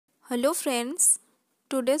Hello friends,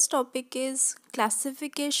 today's topic is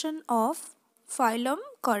classification of Phylum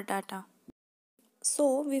Chordata.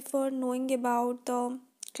 So before knowing about the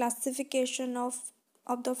classification of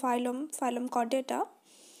the Phylum Chordata,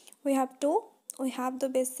 we have to we have the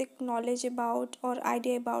basic knowledge about or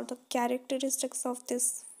idea about the characteristics of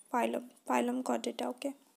this Phylum Chordata.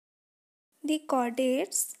 Okay. The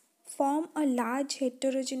chordates form a large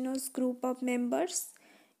heterogeneous group of members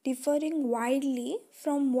differing widely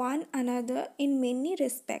from one another in many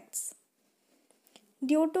respects.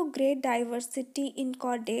 Due to great diversity in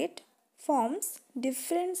chordate forms,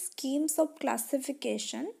 different schemes of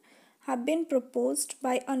classification have been proposed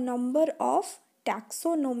by a number of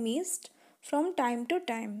taxonomists from time to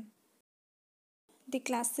time. The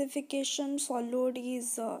classification followed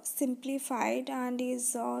is simplified and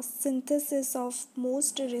is a synthesis of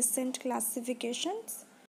most recent classifications.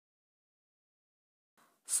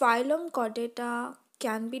 Phylum Chordata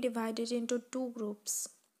can be divided into two groups.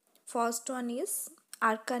 First one is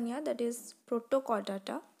Arcania, that is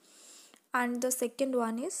Protochordata, and the second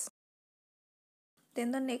one is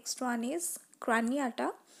then the next one is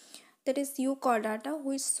Craniata, that is Euchordata,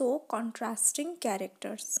 which show contrasting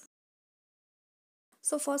characters.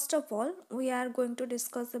 So first of all, we are going to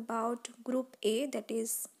discuss about group A, that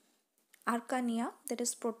is Arcania, that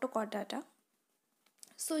is Protochordata.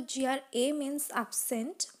 So here A means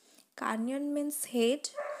absent, Carnian means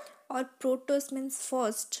head, or Protos means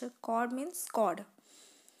first, chord means chord.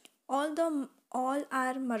 All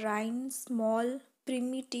are marine, small,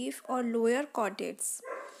 primitive or lower chordates.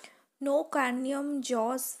 No cranium,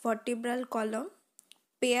 jaws, vertebral column,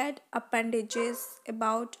 paired appendages,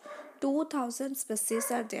 about 2000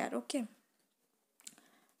 species are there. Okay.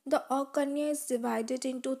 The Arcania is divided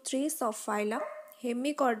into three subphyla: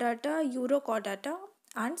 Hemichordata, Urochordata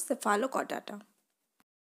and Cephalochordata.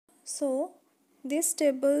 So, this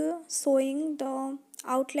table showing the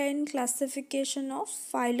outline classification of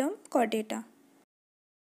phylum Chordata.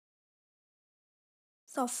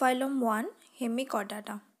 Subphylum 1,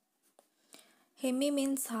 Hemichordata. Hemi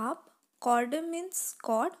means half, chordum means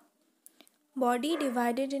chord. Body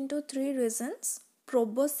divided into three regions: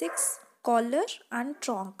 proboscis, collar and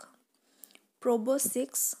trunk.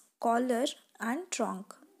 Proboscis, collar and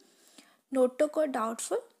trunk. Notochord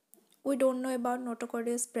doubtful. We don't know about notochord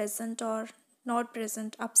is present or not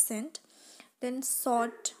present, absent. Then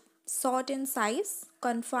short in size,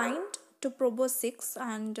 confined to proboscis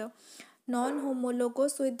and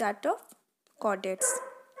non-homologous with that of chordates.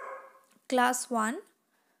 Class 1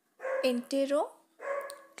 entero.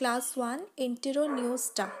 Class 1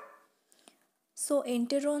 enteroneusta. So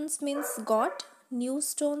enterons means God,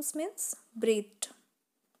 neustones means breathed.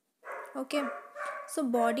 Okay. So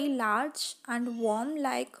body large and worm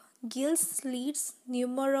like, gill slits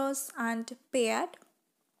numerous and paired.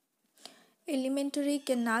 Alimentary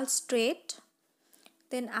canal straight.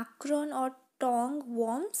 Then acron or tongue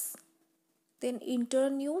worms. Then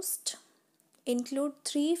interneused. Include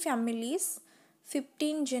 3 families,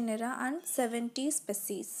 15 genera and 70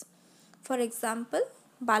 species. For example,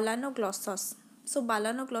 Balanoglossus. So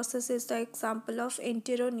Balanoglossus is the example of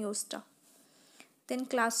enteroneusta. Then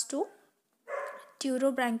class 2,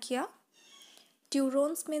 Turobranchia.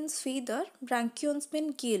 Turons means feather, branchiones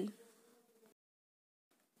mean gill.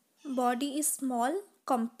 Body is small,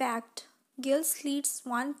 compact. Gill slits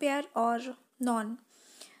one pair or none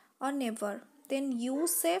or never. Then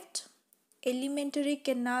U-shaped, alimentary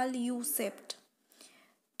canal U-shaped.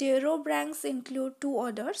 Pterobranchs include 2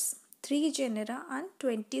 orders, 3 genera and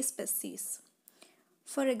 20 species.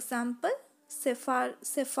 For example,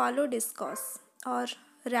 Cephalodiscus or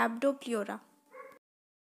Rhabdopleura.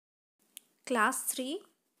 Class 3,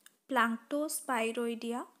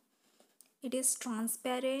 Planctospiroidea. It is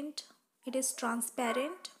transparent,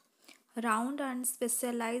 round and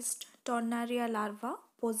specialized tornaria larva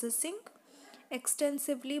possessing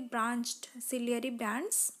extensively branched ciliary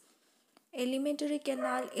bands. Alimentary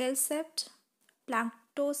canal L-shaped.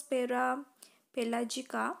 Planctospera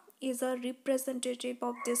pelagica is a representative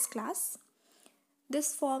of this class.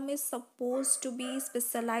 This form is supposed to be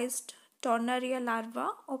specialized tornaria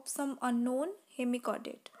larva of some unknown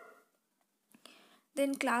hemichordate.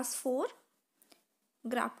 Then class 4,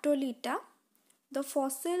 Graptolita. The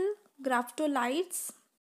fossil graptolites,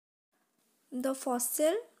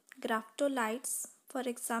 for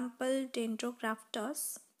example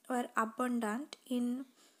Dendrograptus, were abundant in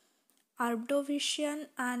Ordovician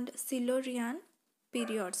and Silurian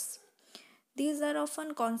periods. These are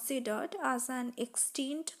often considered as an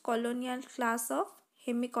extinct colonial class of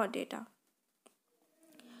Hemichordata.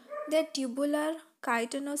 Their tubular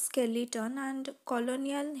chitonoskeleton and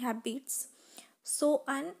colonial habits so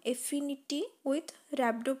an affinity with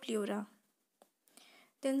Rhabdopleura.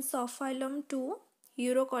 Then subphylum 2,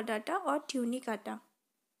 Urochordata or Tunicata.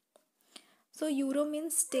 So Euro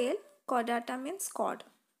means tail, chordata means cord.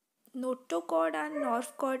 Notochord and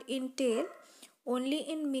nerve cord in tail, only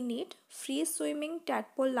in minute, free swimming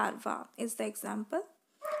tadpole larva is the example.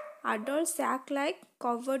 Adult sac-like,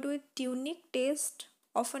 covered with tunic taste,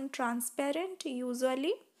 often transparent,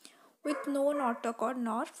 usually with no notochord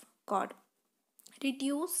nerve cord.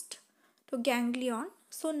 Reduced to ganglion,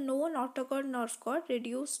 so no notochord nerve cord,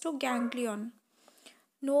 reduced to ganglion.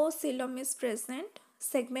 No coelom is present,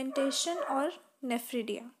 segmentation or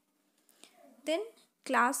nephridia. Then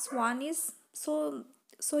class 1 is, so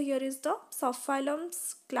here is the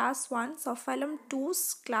subphylums class 1, subphylum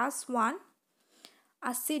 2's class 1,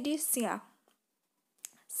 Acidicia.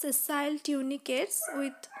 Sessile tunicates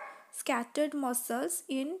with scattered muscles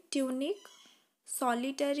in tunic,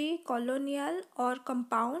 solitary, colonial or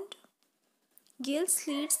compound. Gill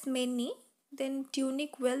slits many, then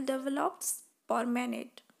tunic well developed,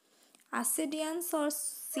 permanent. Ascidians or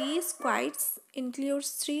sea squids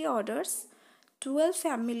includes 3 orders, 12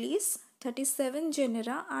 families, 37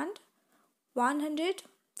 genera and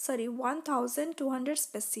 1200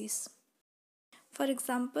 species. For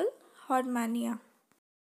example, Hordmania.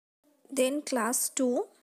 Then class 2,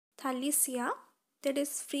 Thalassia, that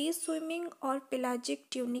is free swimming or pelagic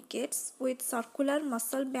tunicates with circular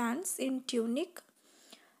muscle bands in tunic.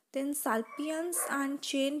 Then Salpians and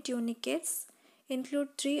chain tunicates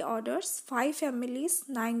include 3 orders, 5 families,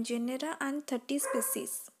 9 genera and 30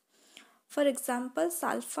 species. For example,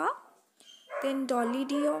 Salpa, then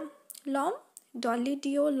Dolidiolum,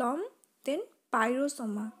 then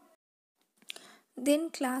Pyrosoma. Then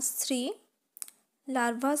class 3,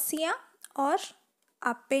 Larvacia or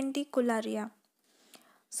Appendicularia.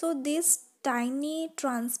 So these tiny,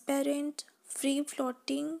 transparent,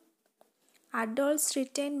 free-floating adults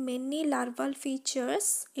retain many larval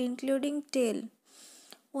features including tail.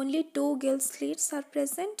 Only 2 gill slits are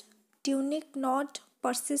present. Tunic not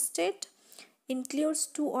persistent. Includes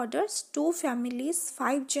 2 orders, 2 families,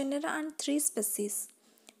 5 genera and 3 species.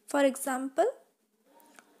 For example,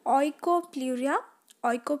 Oikopleuria,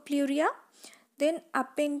 then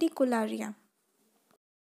Appendicularia.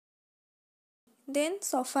 Then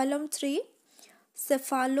subphylum 3,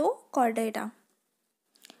 Cephalochordata.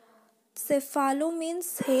 Cephalo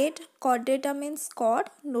means head, chordata means cord,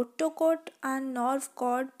 notochord and nerve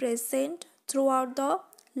cord present throughout the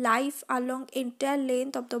life along entire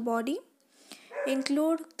length of the body.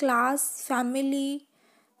 Include class, family,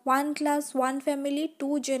 1 class, 1 family,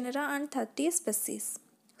 2 genera and 30 species.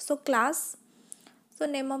 So class, so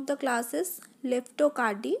name of the class is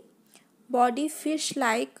Leptocardi. Body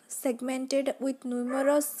fish-like, segmented with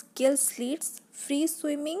numerous gill slits, free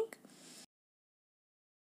swimming,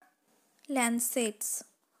 lancets.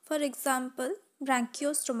 For example,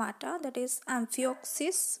 Branchiostomata, that is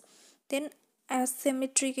Amphioxus, then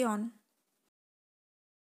Asymmetrion.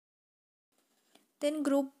 Then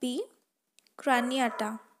group B,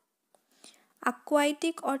 Craniata.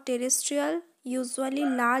 Aquatic or terrestrial, usually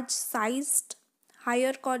large-sized,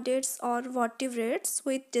 higher chordates or vertebrates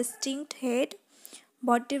with distinct head,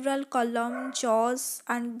 vertebral column, jaws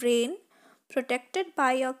and brain protected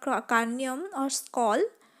by a cranium or skull.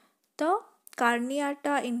 The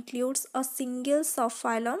Carniata includes a single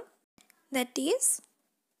subphylum, that is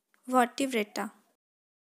Vertebrata.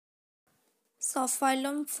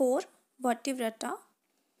 Subphylum 4, Vertebrata.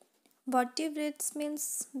 Vertebrates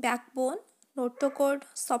means backbone, notochord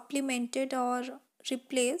supplemented or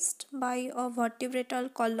replaced by a vertebral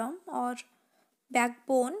column or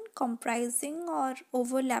backbone comprising or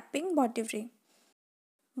overlapping vertebrae.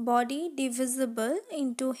 Body divisible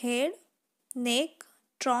into head, neck,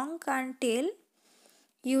 trunk and tail,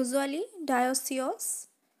 usually dioecious.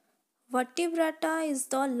 Vertebrata is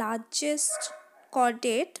the largest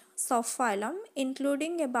chordate subphylum,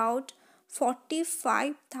 including about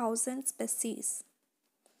 45,000 species.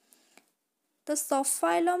 The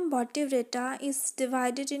subphylum Vertebrata is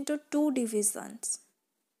divided into 2 divisions,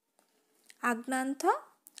 Agnantha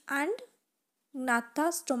and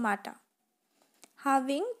Gnathostomata,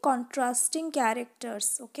 having contrasting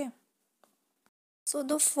characters. Okay. So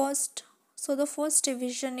the first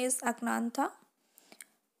division is Agnantha.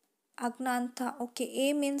 Okay,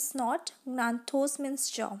 A means not, Gnathos means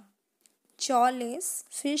jaw. Jawless,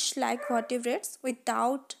 fish-like vertebrates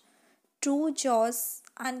without true jaws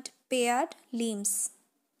and paired limbs.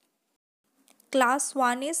 Class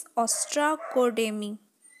 1 is Ostracodemi.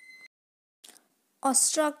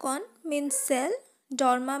 Ostracon means cell,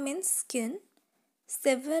 derma means skin,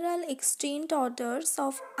 Several extinct orders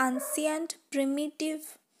of ancient,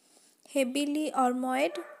 primitive, heavily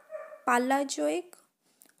armored, Paleozoic,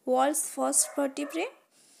 world's first vertebrae,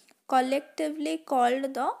 collectively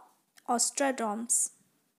called the Ostradromes.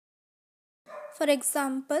 For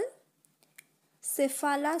example,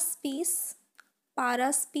 Cephalaspis,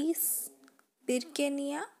 Paraspis,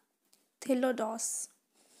 Birkenia, Thelodos.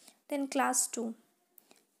 Then class 2.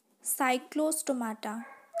 Cyclostomata.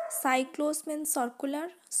 Cyclos means circular,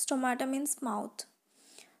 stomata means mouth.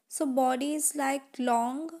 So body is like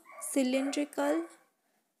long, cylindrical,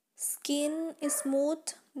 skin is smooth,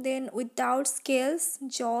 then without scales,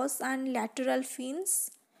 jaws and lateral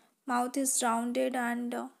fins. Mouth is rounded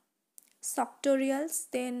and suctorials,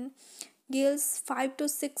 then gills 5 to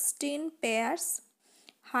 16 pairs.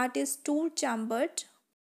 Heart is two-chambered.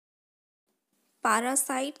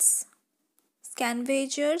 Parasites,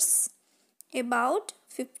 scavengers, about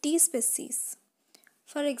 50 species.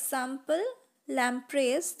 For example,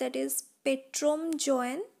 lampreys, that is Petrum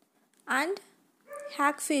joen, and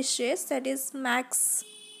hagfishes, that is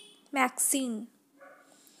maxine.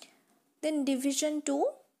 Then division 2,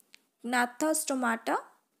 Gnathostomata.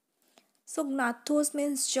 So gnathos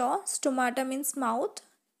means jaw, stomata means mouth.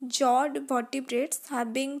 Jawed vertebrates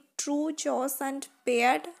having true jaws and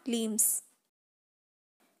paired limbs.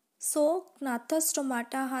 So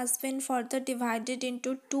Gnathostomata has been further divided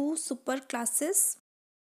into two superclasses.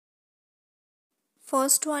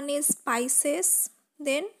 First one is Pisces,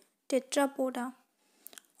 then Tetrapoda.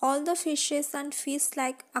 All the fishes and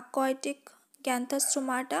fish-like aquatic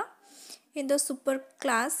Gnathostomata in the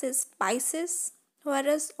superclass is Pisces,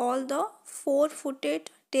 whereas all the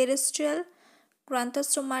four-footed terrestrial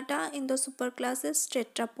Gnathostomata in the superclass is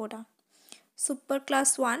Tetrapoda.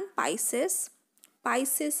 Superclass 1, Pisces.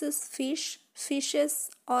 Pisces is fish,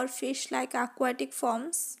 fishes or fish-like aquatic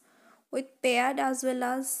forms with paired as well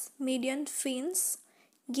as median fins,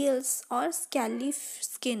 gills or scaly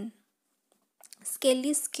skin.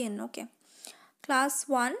 Okay. Class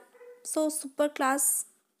 1. So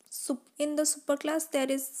in the superclass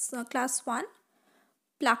there is class 1,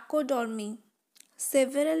 Placodermi.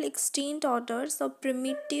 Several extinct orders of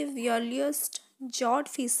primitive earliest jawed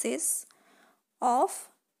fishes of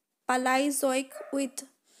Paleozoic with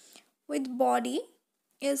body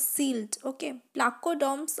is sealed. Okay.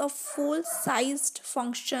 Placoderms of full-sized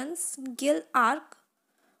functions, gill arc,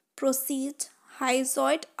 proceed,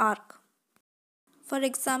 hyozoid arc. For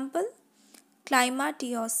example,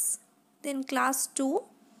 Climatios. Then class 2,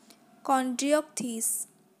 Chondriocthes.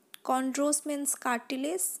 Chondros means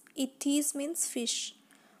cartilage, ichthyes means fish.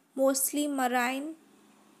 Mostly marine,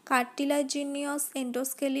 cartilaginous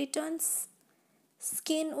endoskeletons,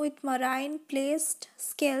 skin with marine placed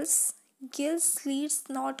scales, gill slits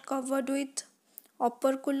not covered with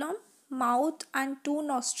operculum, mouth and two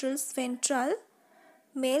nostrils ventral,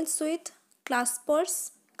 males with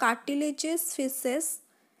claspers, cartilaginous fishes,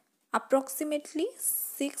 approximately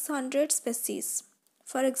 600 species.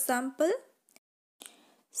 For example,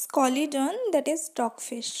 Scoliodon, that is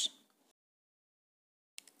dogfish.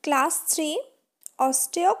 Class 3,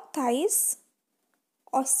 Osteochthyes.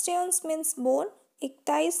 Osteons means bone,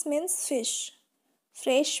 ichthyes means fish.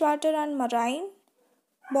 Freshwater and marine,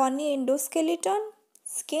 bony endoskeleton,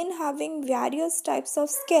 skin having various types of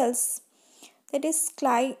scales, that is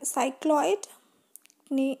cycloid,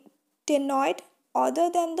 ctenoid other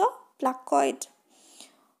than the placoid.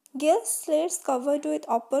 Gill slits covered with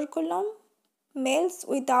operculum, males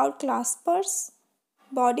without claspers,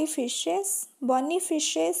 bony fishes,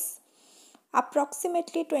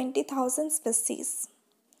 approximately 20,000 species.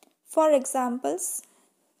 For examples,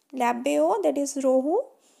 labeo, that is rohu,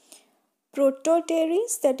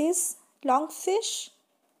 Protochordates, that is lungfish,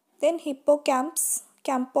 then campus,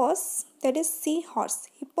 that is seahorse,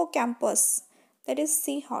 hippocampus, that is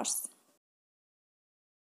seahorse.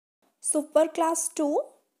 Superclass 2,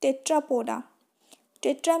 Tetrapoda.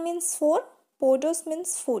 Tetra means 4, podos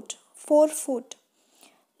means foot, 4 foot.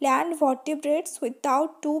 Land vertebrates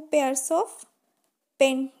without two pairs of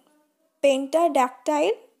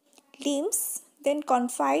pentadactyl limbs, then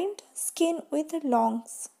confined skin with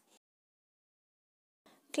longs.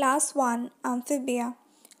 Class 1, Amphibia.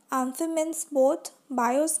 Amphi means both,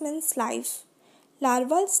 bios means life.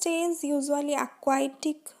 Larval stage usually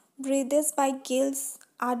aquatic, breathes by gills.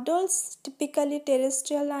 Adults typically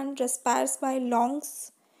terrestrial and respires by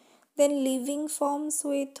lungs. Then living forms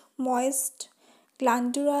with moist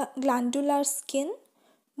glandular skin.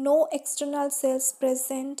 No external cells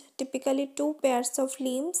present, typically two pairs of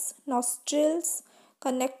limbs, nostrils,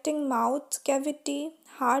 connecting mouth cavity,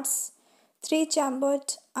 hearts,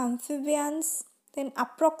 three-chambered amphibians, then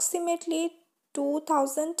approximately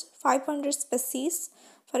 2500 species.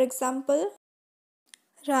 For example,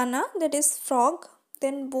 rana, that is frog,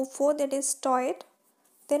 then bufo, that is toad,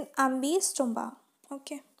 then ambistomba.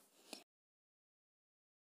 Okay.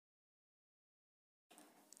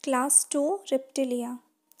 Class 2, Reptilia.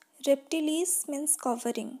 Reptiles means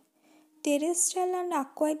covering. Terrestrial and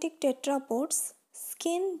aquatic tetrapods,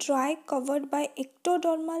 skin dry covered by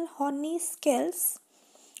ectodermal horny scales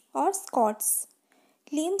or scots.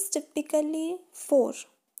 Limbs typically 4,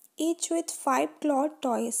 each with 5 clawed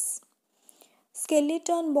toes.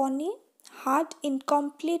 Skeleton bony, heart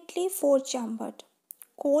incompletely 4-chambered.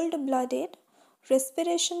 Cold-blooded,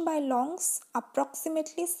 respiration by lungs,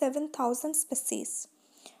 approximately 7,000 species.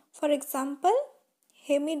 For example,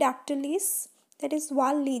 Hemidactylis, that is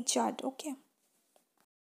wall lizard. Okay.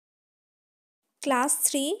 Class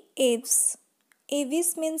 3, Aves.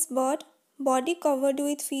 Aves means bird, body covered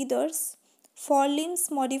with feathers, forelimbs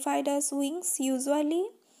modified as wings, usually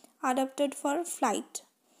adapted for flight.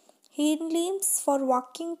 Hind limbs for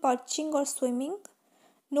walking, perching or swimming.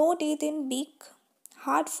 No teeth in beak.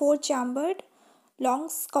 Heart 4-chambered.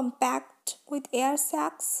 Lungs compact with air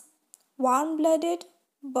sacs. Warm-blooded.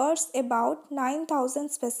 Birds about 9,000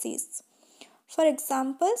 species. For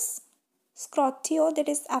examples, Scrotio, that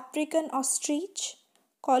is African ostrich.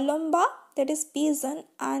 Columba, that is pigeon,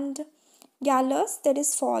 and Gallus, that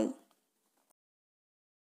is fowl.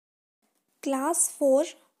 Class 4,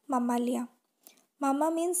 Mammalia.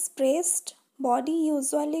 Mamma means breast, body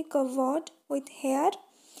usually covered with hair,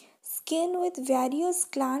 skin with various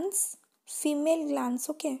glands, female glands,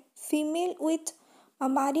 okay, female with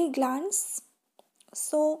mammary glands.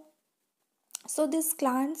 So these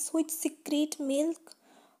glands which secrete milk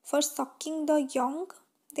for sucking the young,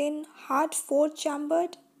 then heart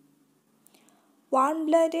 4-chambered,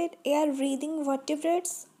 warm-blooded, air-breathing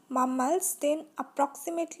vertebrates, mammals, then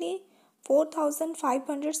approximately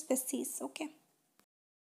 4,500 species, okay.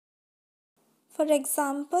 For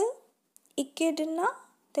example, Echidna,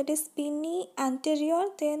 that is spiny anterior,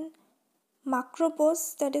 then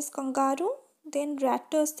Macropus, that is kangaroo, then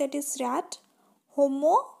Rattus, that is rat.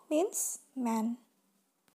 Homo means man.